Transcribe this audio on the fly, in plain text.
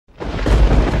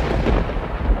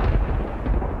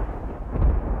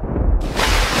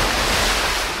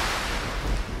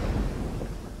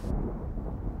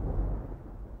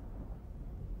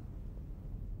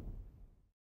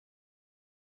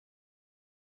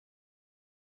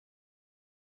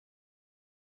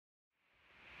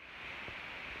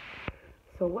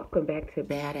So welcome back to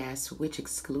Badass Witch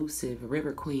Exclusive,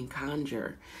 River Queen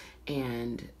Conjure,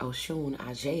 and Oshun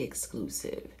Ajay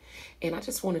Exclusive. And I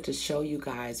just wanted to show you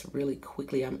guys really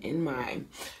quickly. I'm in my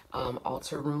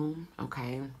altar room,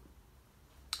 okay?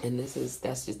 And this is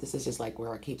just like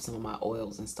where I keep some of my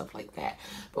oils and stuff like that.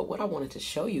 But what I wanted to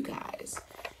show you guys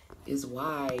is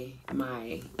why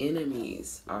my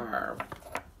enemies are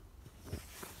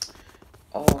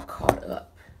all caught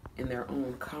up in their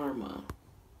own karma.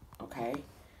 Okay,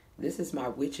 this is my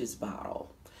witch's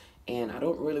bottle, and I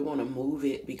don't really want to move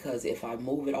it because if I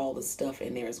move it, all the stuff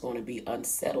in there is going to be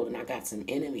unsettled, and I got some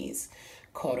enemies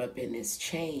caught up in this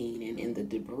chain and in the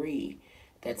debris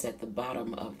that's at the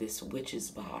bottom of this witch's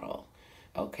bottle.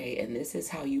 Okay, and this is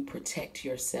how you protect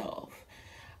yourself.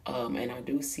 And I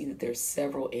do see that there's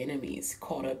several enemies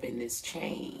caught up in this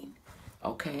chain.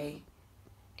 Okay,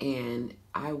 and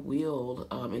I will,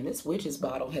 and this witch's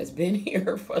bottle has been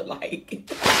here for like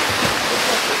a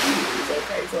couple of years,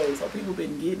 okay, so people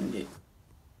been getting it.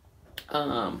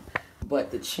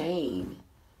 But the chain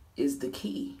is the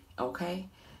key, okay?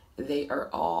 They are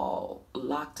all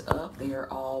locked up, they are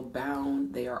all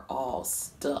bound, they are all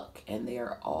stuck, and they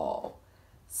are all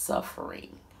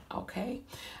suffering, okay?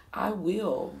 I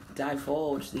will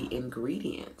divulge the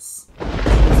ingredients to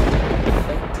this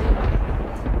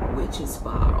effective witch's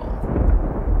bottle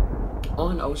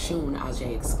on Oshun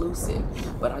Ajay Exclusive,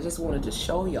 but I just wanted to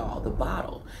show y'all the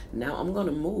bottle. Now I'm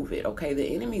gonna move it, okay?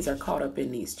 The enemies are caught up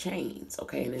in these chains,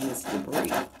 okay, and in this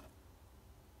debris,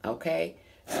 okay?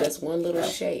 Just one little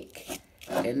shake,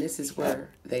 and this is where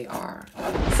they are. See,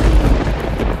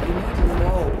 you need to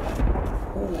know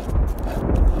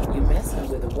who you're messing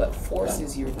with and what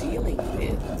forces you're dealing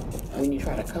with when you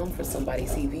try to come for somebody.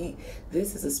 See,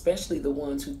 this is especially the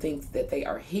ones who think that they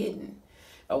are hidden.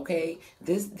 Okay,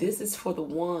 this is for the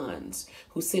ones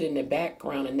who sit in the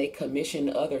background and they commission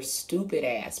other stupid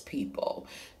ass people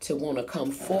to want to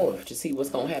come forth to see what's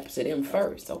gonna happen to them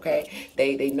first. Okay,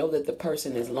 they know that the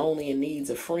person is lonely and needs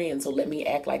a friend, so let me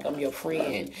act like I'm your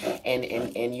friend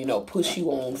and you know, push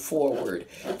you on forward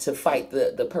to fight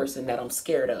the person that I'm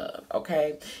scared of.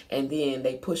 Okay, and then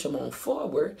they push them on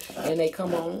forward and they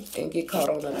come on and get caught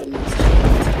on up in these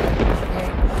chains.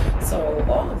 Okay. So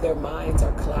all of their minds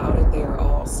are clouded, they're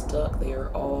all stuck, they're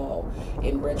all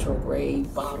in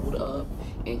retrograde, bottled up,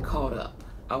 and caught up,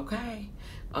 okay?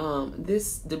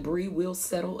 This debris will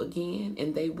settle again,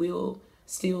 and they will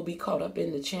still be caught up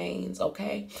in the chains,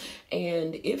 okay?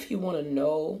 And if you want to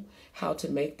know how to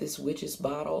make this witch's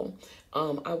bottle,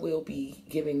 I will be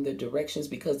giving the directions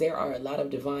because there are a lot of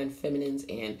divine feminines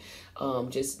and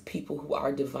just people who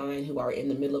are divine, who are in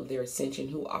the middle of their ascension,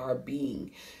 who are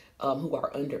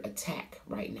under attack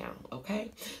right now,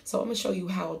 okay? So I'm going to show you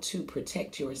how to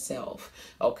protect yourself,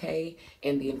 okay?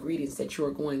 And the ingredients that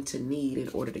you're going to need in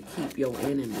order to keep your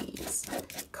enemies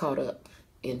caught up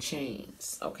in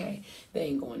chains, okay? They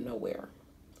ain't going nowhere,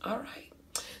 all right?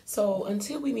 So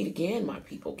until we meet again, my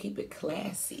people, keep it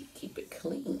classy, keep it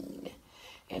clean,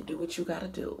 and do what you got to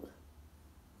do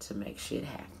to make shit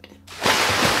happen.